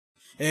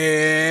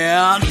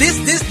And this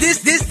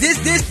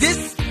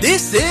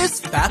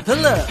is Papa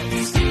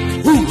Loves.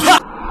 Woo-ha!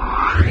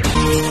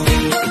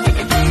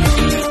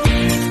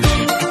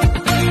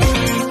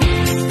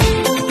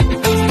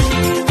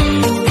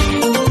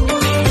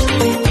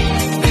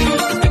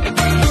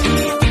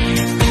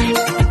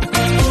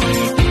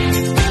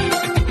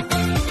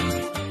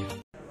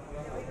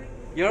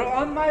 You're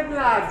on my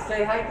vlog.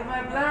 Say hi to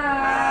my vlog.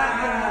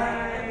 Hi.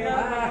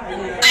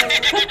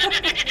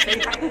 Say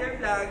hi to your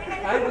vlog.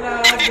 Hi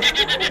vlog.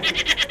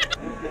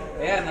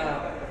 Ayan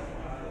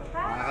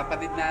mga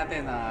kapatid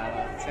natin.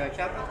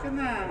 Shout out ka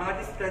na. Mga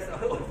distress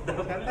all of them.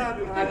 Shout out.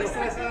 Mga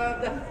distress all of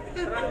them.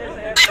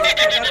 Shout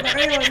out na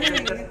kayo.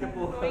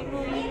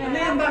 Ano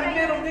yan? Bakit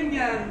meron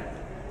ganyan?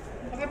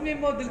 Bakit may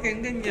model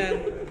kayong ganyan?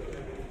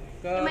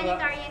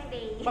 Humanitarian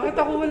Day. Bakit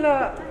ako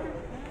wala?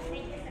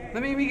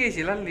 Namimigay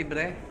sila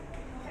libre.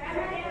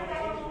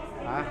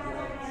 Ah,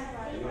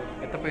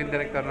 ito po yung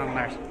director ng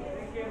nurse.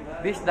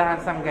 This the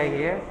handsome guy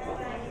here.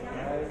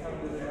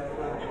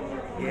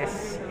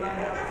 Yes.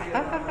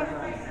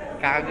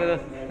 Kago.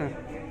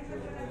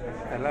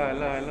 Hello.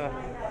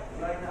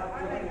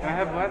 I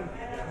have one.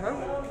 Huh?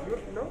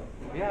 No?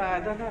 Yeah, I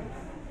don't have.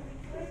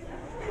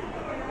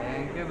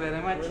 Thank you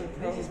very much.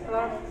 This is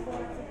from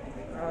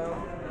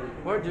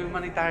World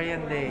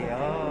Humanitarian Day.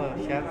 Oh,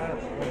 shout out.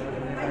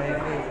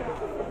 Humanitarian Day.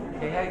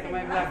 Say hi to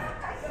my vlog.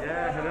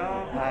 Yeah,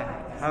 hello. Hi.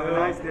 Have a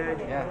nice day.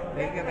 Yeah,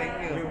 thank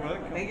you. You're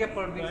welcome. Thank you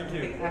for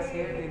visiting us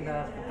here in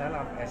the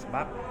hospital of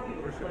SBAHC.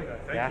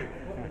 Thank you.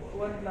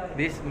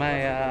 This is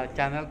my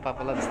channel,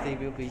 Papa Loves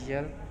TV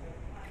official.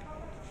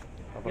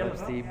 Papa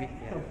Loves TV.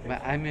 Yeah.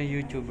 I'm a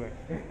YouTuber.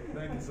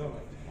 Thank you so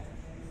much.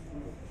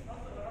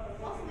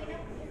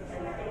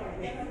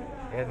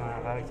 Ayan mga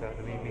kakis,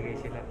 namimigay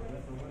sila.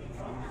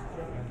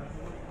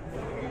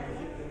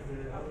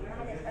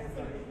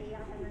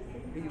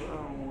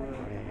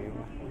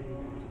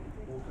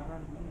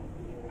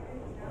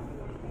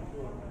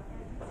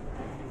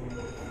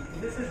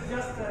 This is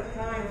just a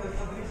kind of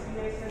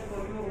appreciation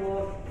for your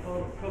work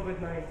for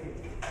COVID-19.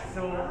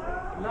 So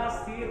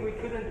last year we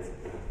couldn't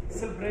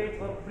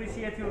celebrate or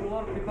appreciate your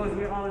work because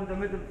we are in the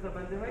middle of the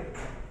pandemic.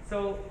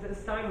 So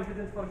this time we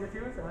didn't forget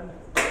you, and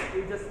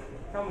we just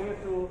come here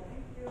to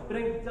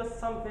bring just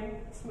something.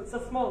 It's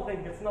a small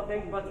thing, it's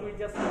nothing, but we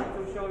just want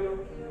to show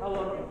you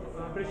our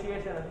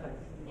appreciation and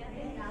thanks.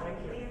 Thank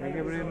you. Thank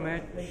you very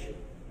much. Thank you.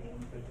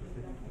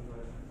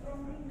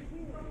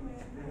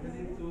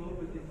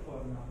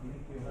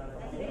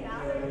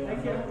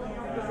 Thank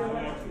you so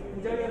much.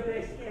 Enjoy your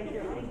day. Thank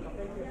you.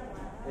 Thank you.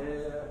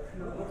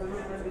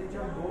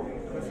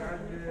 بس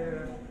عاد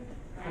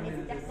خلي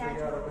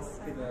السيارة بس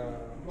كذا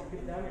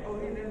أو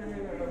هنا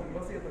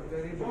بسيطة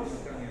قريبة من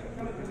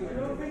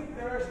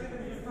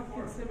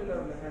المكان similar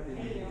لهذه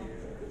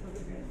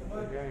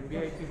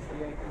VIP,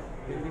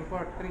 building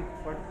 43.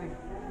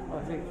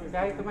 Oh, say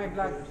hi to my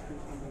vlog.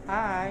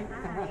 Hi.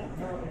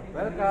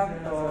 Welcome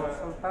to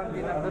Sultan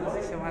bin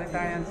Abdulaziz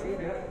Humanitarian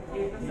City.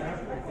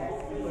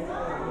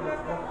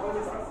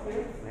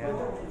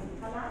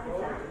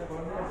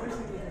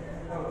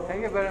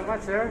 Thank you very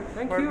much, sir,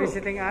 for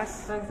visiting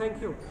us.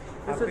 Thank you.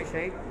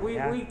 Appreciate.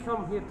 We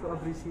come here to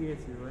appreciate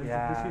you and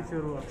appreciate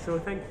your work.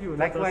 So thank you.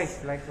 Likewise.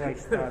 Thank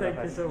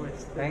you so much.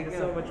 Thank you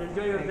so much.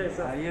 Enjoy your day,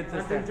 sir. You too,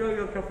 And sir. enjoy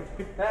your coffee.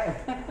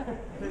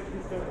 Thank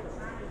you so much.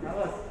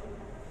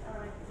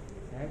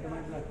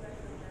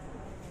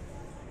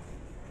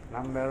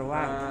 Number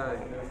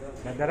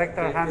 1, the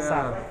director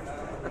handsome.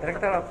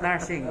 Director of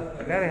nursing,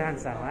 very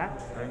handsome, huh?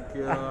 Thank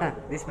you.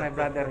 This is my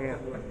brother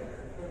here.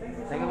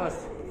 Thank you, boss.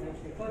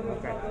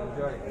 Okay.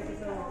 Enjoy.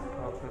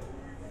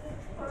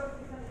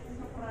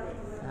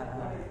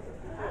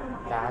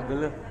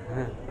 Kagulo.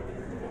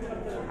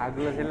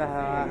 Kagulo sila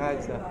mga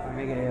kags.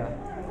 Pamigay yun.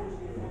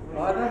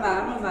 O, ano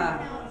na?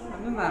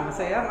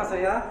 Masaya?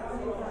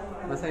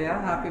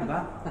 Happy ba?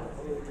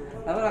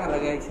 Ano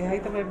nakalagay? Say hi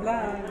to my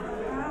vlog.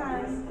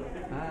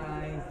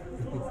 Hi.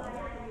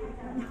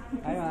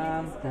 Hi,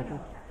 ma'am.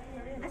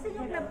 Asan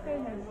yung club kayo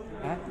nun?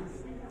 Ha?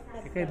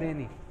 Kay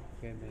Benny.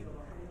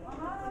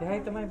 Say hi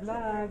to my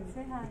vlog.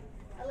 Say hi.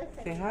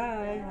 Say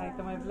hi. Hi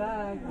to my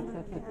vlog.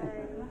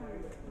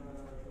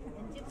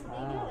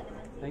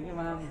 Thank you,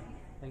 ma'am.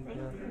 Thank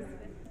you.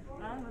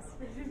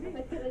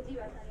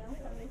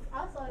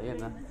 Ayan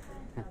na.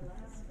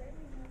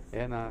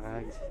 Ayan na,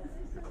 kags.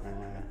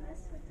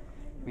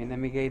 May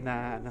namigay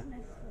na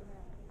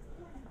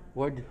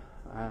World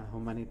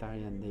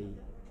Humanitarian Day.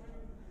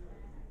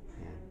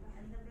 Ayan.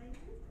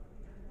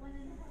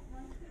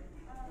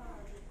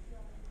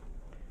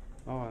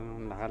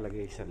 Anong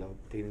nakalagay sa loob?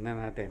 Tingnan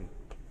natin.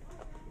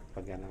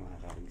 Pag ano mga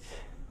kags.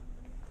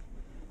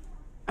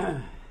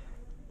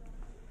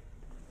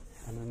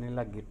 Ano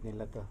nila, gift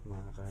nila to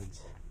mga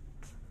cards.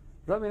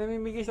 Bro, may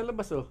namimigay sa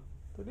labas oh.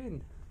 Ito din.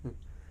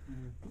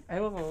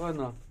 Ewan ko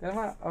ano. Tira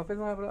ma,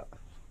 open mo bro.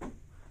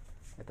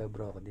 Ito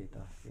bro ko dito.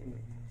 Si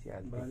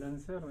Alvin.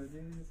 Balancer,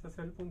 sa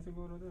cellphone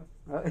siguro to.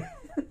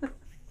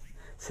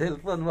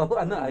 Cellphone mo,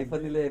 ano,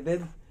 iPhone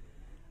 11?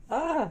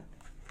 Ah!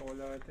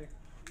 Chocolate.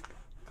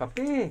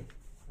 Kape!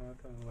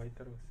 Ito, white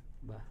rose.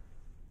 Ba?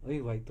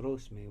 Uy, white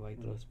rose. May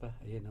white rose pa.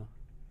 Ayan, oh.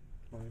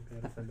 May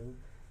pera sa loob.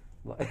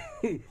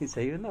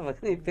 Sa'yo na, wag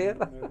may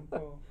pera. Meron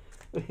po.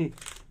 Uy.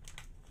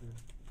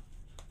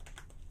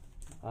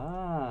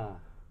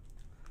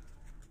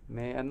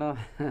 May ano,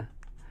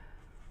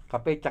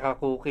 kape tsaka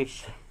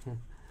cookies.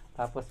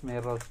 Tapos may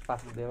rose pa,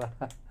 di ba?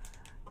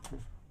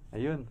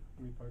 Ayun.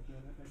 May partner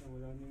na tayo.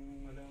 Wala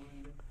nang alaman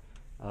dyan.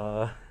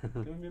 Oo.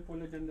 May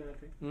pula dyan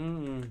dati.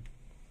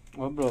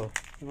 Oh bro.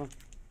 Diba?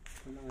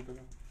 Ito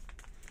lang.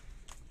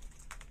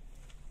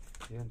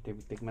 Ayun,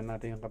 tikman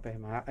natin yung kape.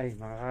 Mga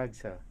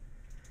kags.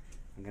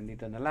 Hanggang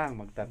dito na lang.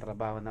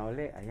 Magtatrabaho na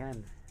uli.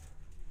 Ayan.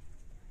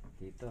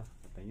 Dito.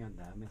 Ito yun.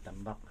 Dami.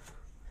 Tambak.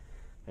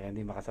 Kaya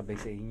hindi makasabay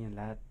sa inyo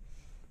lahat.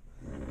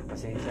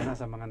 Pasensya na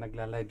sa mga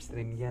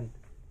nagla-livestream yan.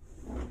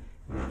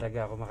 Hindi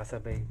talaga ako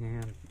makasabay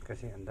ngayon.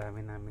 Kasi ang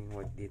dami naming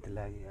work dito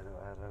lagi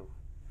araw-araw.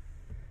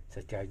 Sa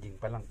charging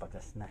pa lang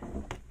pagas na.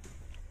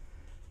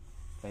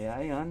 Kaya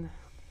ayun.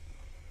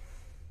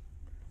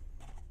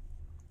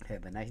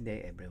 Have a nice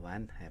day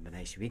everyone. Have a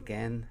nice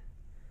weekend.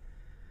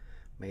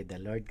 May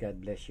the Lord God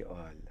bless you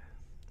all.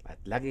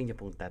 At lagi nyo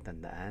pong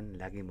tatandaan,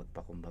 lagi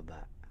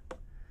magpakumbaba.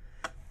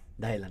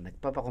 Dahil ang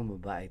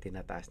nagpapakumbaba ay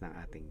tinataas ng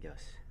ating Diyos.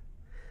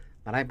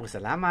 Maraming po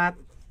salamat.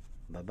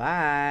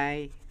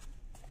 Bye-bye.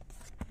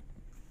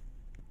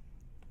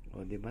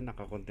 O diba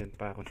nakakontent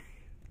pa ako.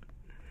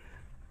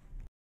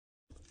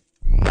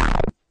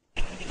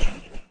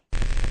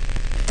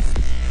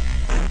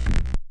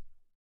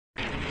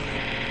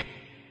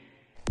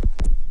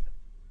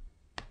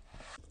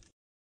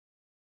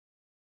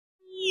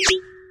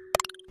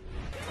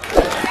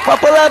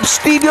 Papa Labs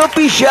TV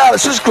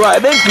official. Subscribe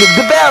and click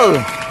the bell.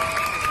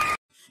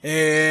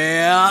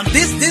 And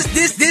this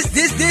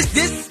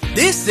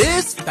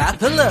is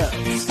Papa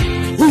Labs.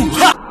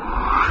 Hoo-ha!